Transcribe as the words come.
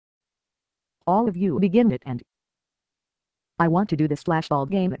all of you begin it and I want to do this flashball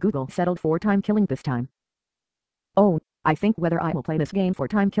game that Google settled for time killing this time. Oh, I think whether I will play this game for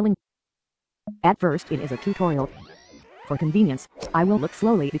time killing. At first it is a tutorial. For convenience, I will look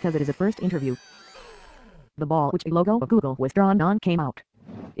slowly because it is a first interview. The ball which a logo of Google was drawn on came out.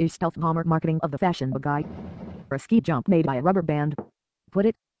 Is stealth bomber marketing of the fashion guy. Or a ski jump made by a rubber band. Put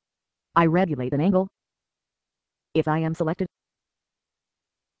it. I regulate an angle. If I am selected,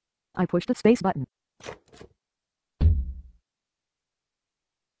 I push the space button.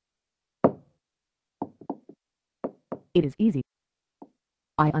 It is easy.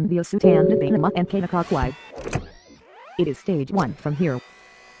 I unviosutan the and clockwise. It is stage 1 from here.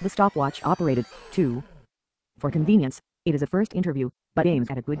 The stopwatch operated. 2. For convenience, it is a first interview, but aims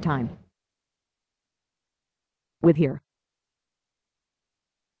at a good time. With here.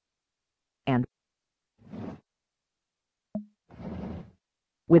 And.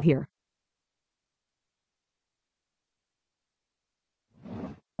 With here.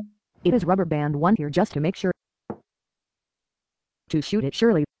 It is rubber band 1 here just to make sure. To shoot it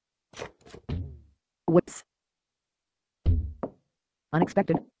surely. Whoops.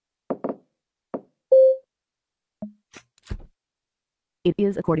 Unexpected. It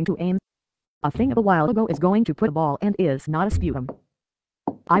is according to aim. A thing of a while ago is going to put a ball and is not a sputum.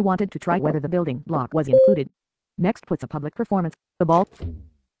 I wanted to try whether the building block was included. Next puts a public performance, the ball.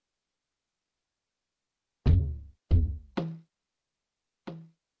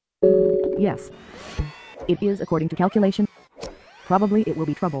 Yes. It is according to calculation. Probably it will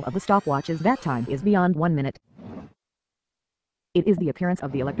be trouble of the stopwatches that time is beyond 1 minute. It is the appearance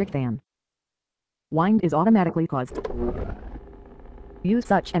of the electric fan. Wind is automatically caused. Use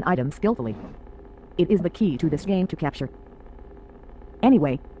such an item skillfully. It is the key to this game to capture.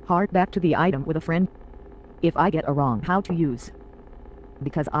 Anyway, hard back to the item with a friend. If I get a wrong how to use.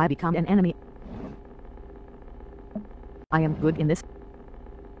 Because I become an enemy. I am good in this.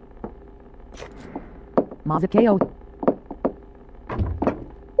 Mazakeo.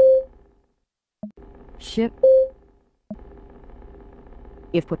 Shit.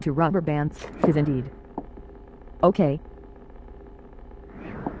 If put to rubber bands, is indeed. Okay.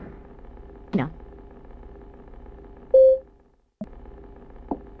 No.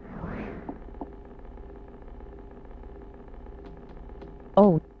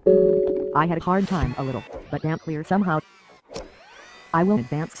 Oh. I had a hard time a little, but damn clear somehow. I will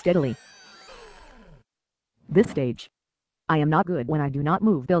advance steadily. This stage. I am not good when I do not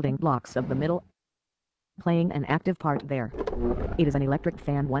move building blocks of the middle. Playing an active part there. It is an electric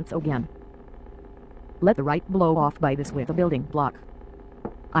fan once again. Let the right blow off by this with a building block.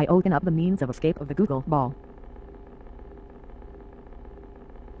 I open up the means of escape of the Google ball.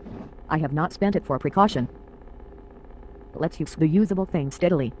 I have not spent it for precaution. Let's use the usable thing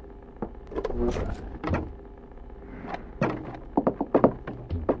steadily.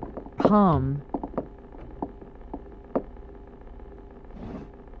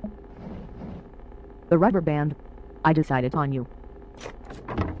 The rubber band. I decided on you.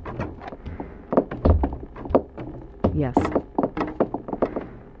 Yes.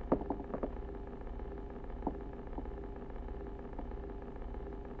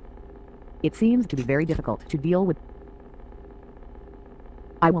 It seems to be very difficult to deal with.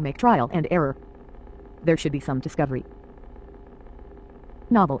 I will make trial and error. There should be some discovery.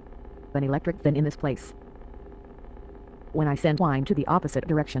 Novel. An electric fan in this place. When I send wine to the opposite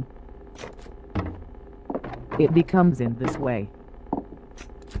direction, it becomes in this way.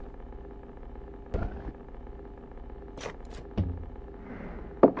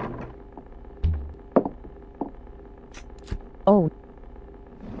 Oh.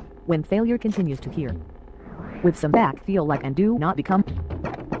 When failure continues to hear. With some back feel like and do not become.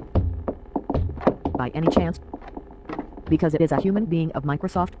 By any chance. Because it is a human being of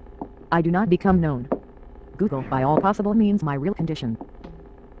Microsoft. I do not become known. Google by all possible means my real condition.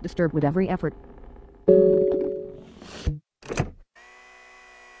 Disturbed with every effort.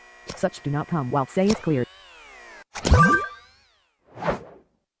 Such do not come while say is clear.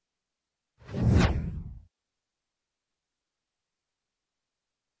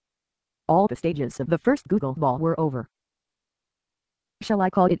 All the stages of the first Google ball were over. Shall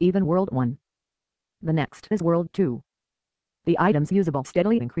I call it even World 1? The next is World 2. The items usable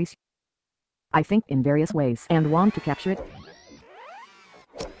steadily increase. I think in various ways and want to capture it.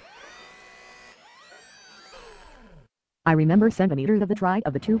 I remember centimeters of the try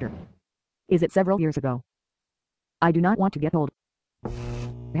of the tutor. Is it several years ago? I do not want to get old.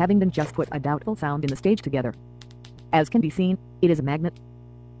 Having been just put a doubtful sound in the stage together. As can be seen, it is a magnet.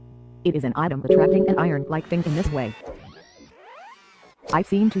 It is an item attracting an iron-like thing in this way. I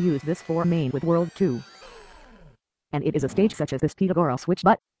seem to use this for main with World 2. And it is a stage such as this Pythagorean switch,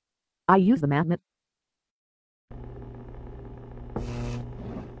 but I use the magnet.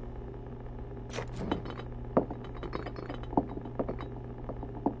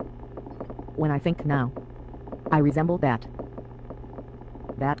 When I think now, I resemble that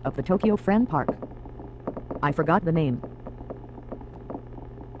of the Tokyo Friend Park. I forgot the name.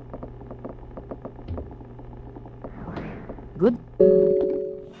 Good.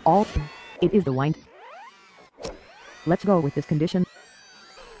 All. It is the wind. Let's go with this condition.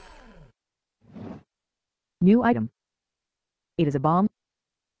 New item. It is a bomb.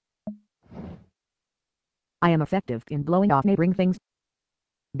 I am effective in blowing off neighboring things,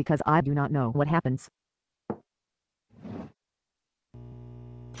 because I do not know what happens.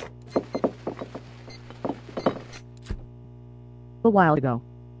 A while ago,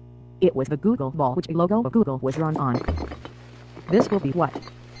 it was the Google ball which the logo of Google was drawn on. This will be what?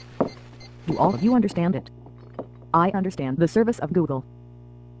 Do all of you understand it? I understand the service of Google.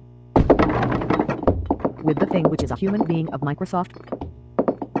 With the thing which is a human being of Microsoft,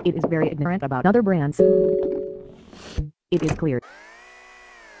 it is very ignorant about other brands. It is clear.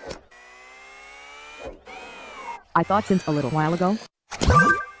 I thought since a little while ago,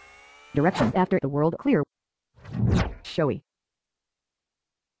 directions after the world clear, showy.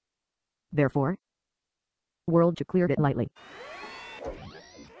 Therefore, world to cleared it lightly.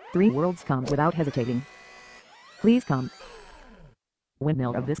 3 worlds come without hesitating. Please come.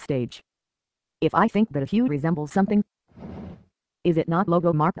 Windmill of this stage. If I think that a hue resembles something, is it not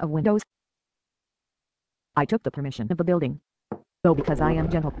logo mark of Windows? I took the permission of the building, though because I am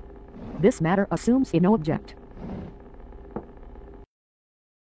gentle, this matter assumes no object.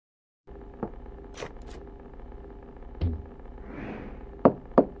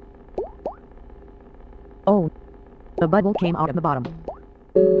 Oh, the bubble came out of the bottom.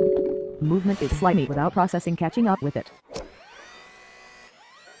 Movement is slimy without processing catching up with it.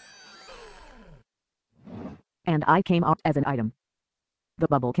 And I came out as an item. The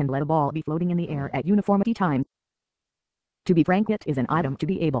bubble can let a ball be floating in the air at uniformity time. To be frank, it is an item to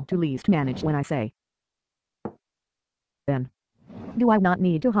be able to least manage when I say. Then, do I not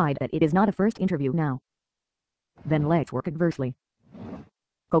need to hide that it is not a first interview now? Then let's work adversely.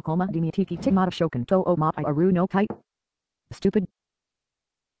 Kokoma dimitiki tigmata shokan to o matai aru no kai. Stupid.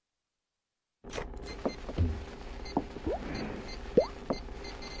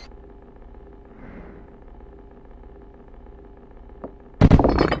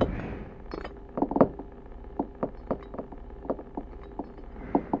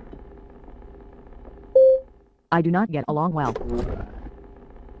 I do not get along well.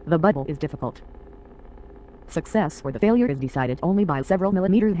 The bubble is difficult. Success or the failure is decided only by several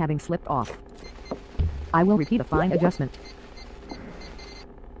millimeters having slipped off. I will repeat a fine adjustment.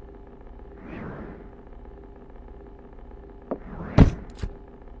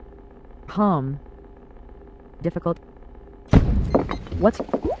 Difficult.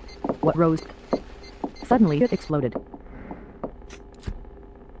 What rose? Suddenly it exploded.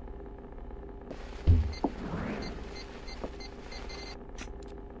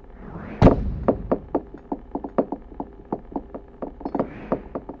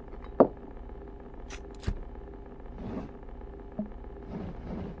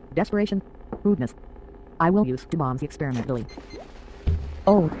 Desperation. Rudeness. I will use 2 bombs experimentally.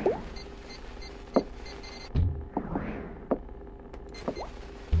 Oh.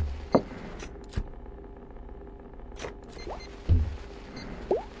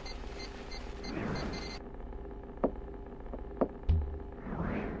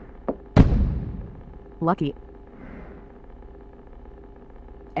 Lucky.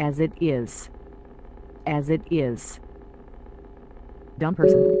 As it is. As it is. Dumb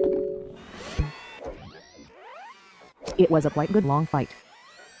person. It was a quite good long fight.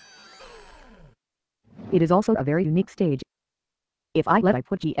 It is also a very unique stage. If I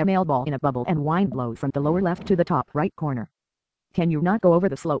put GML ball in a bubble and wind blows from the lower left to the top right corner, can you not go over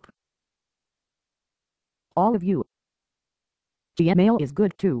the slope? All of you. GML is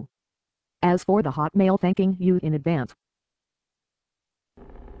good too. As for the Hotmail, thanking you in advance.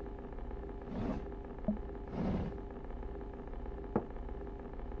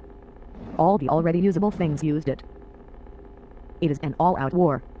 All the already usable things used it. It is an all-out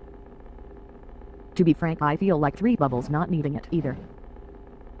war. To be frank, I feel like 3 bubbles not needing it either.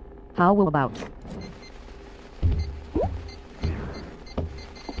 How will about?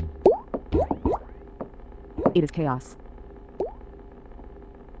 It is chaos.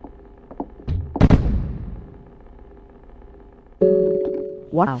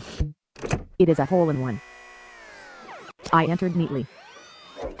 Wow. It is a hole-in-one. I entered neatly.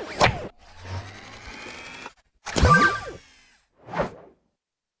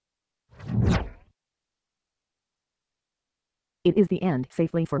 It is the end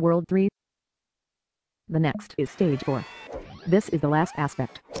safely for World 3. The next is Stage 4. This is the last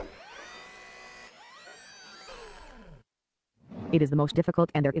aspect. It is the most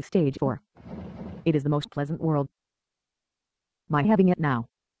difficult and there is Stage 4. It is the most pleasant world. My having it now.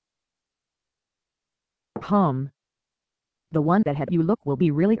 The one that had you look will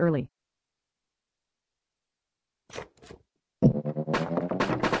be really early.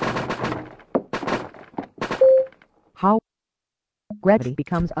 How? Gravity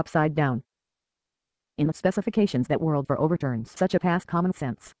becomes upside down. In the specifications that world for overturns such a past common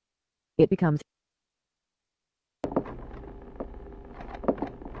sense. It becomes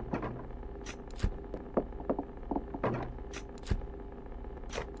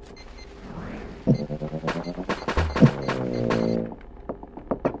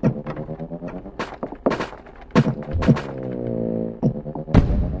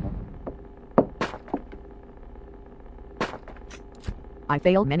I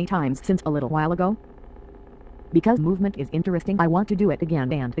failed many times since a little while ago. Because movement is interesting, I want to do it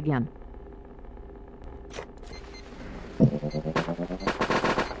again and again.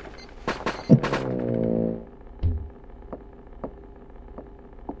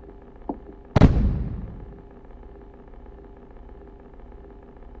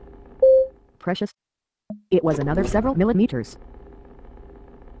 Precious. It was another several millimeters.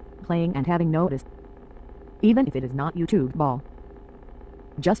 Playing and having noticed. Even if it is not YouTube ball.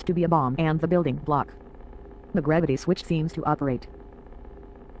 Just to be a bomb and the building block. The gravity switch seems to operate.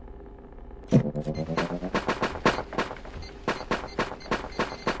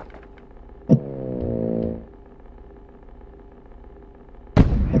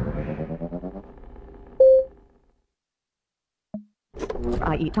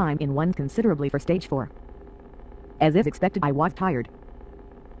 I eat time in one considerably for Stage 4. As is expected, I was tired.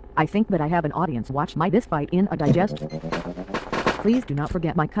 I think that I have an audience watch my this fight in a digest. Please do not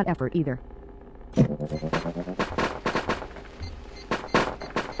forget my cut effort either.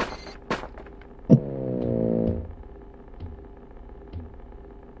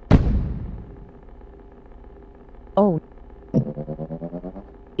 Oh.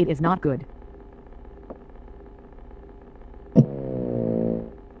 It is not good.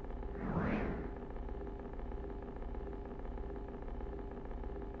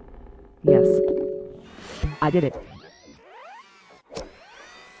 Yes. I did it.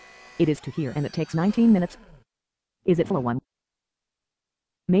 It is to here and it takes 19 minutes. Is it slow one?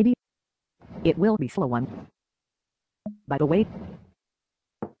 Maybe. It will be slow one. By the way.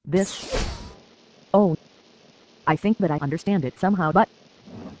 This. Oh. I think that I understand it somehow, but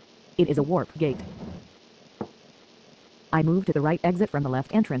it is a warp gate. I move to the right exit from the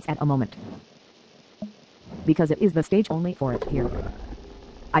left entrance at a moment. Because it is the stage only for it here.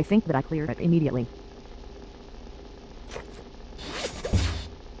 I think that I clear it immediately.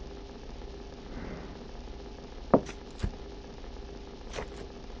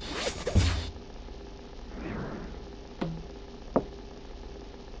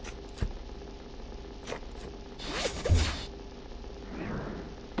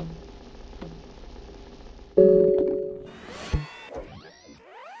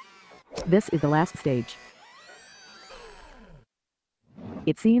 This is the last stage.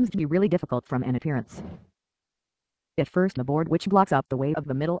 It seems to be really difficult from an appearance. At first the board which blocks up the way of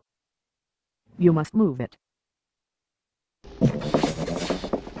the middle. You must move it.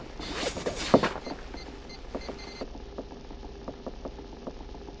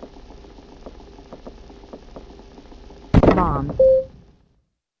 Bomb.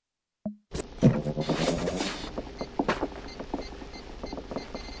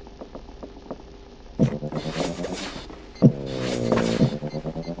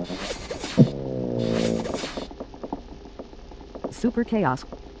 Super chaos.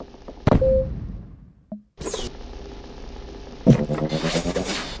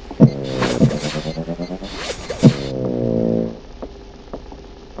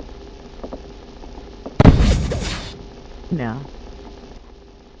 No.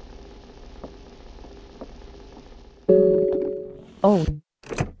 Oh.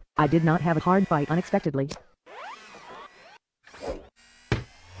 I did not have a hard fight unexpectedly.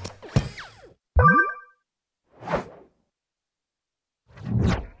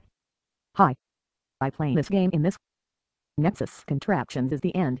 Hi. By playing this game in this Nexus Contraptions is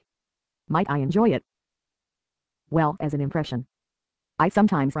the end. Might I enjoy it? Well, as an impression. I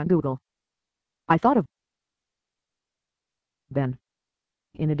sometimes run Google. I thought of then.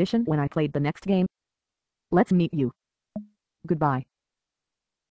 In addition, when I played the next game. Let's meet you. Goodbye.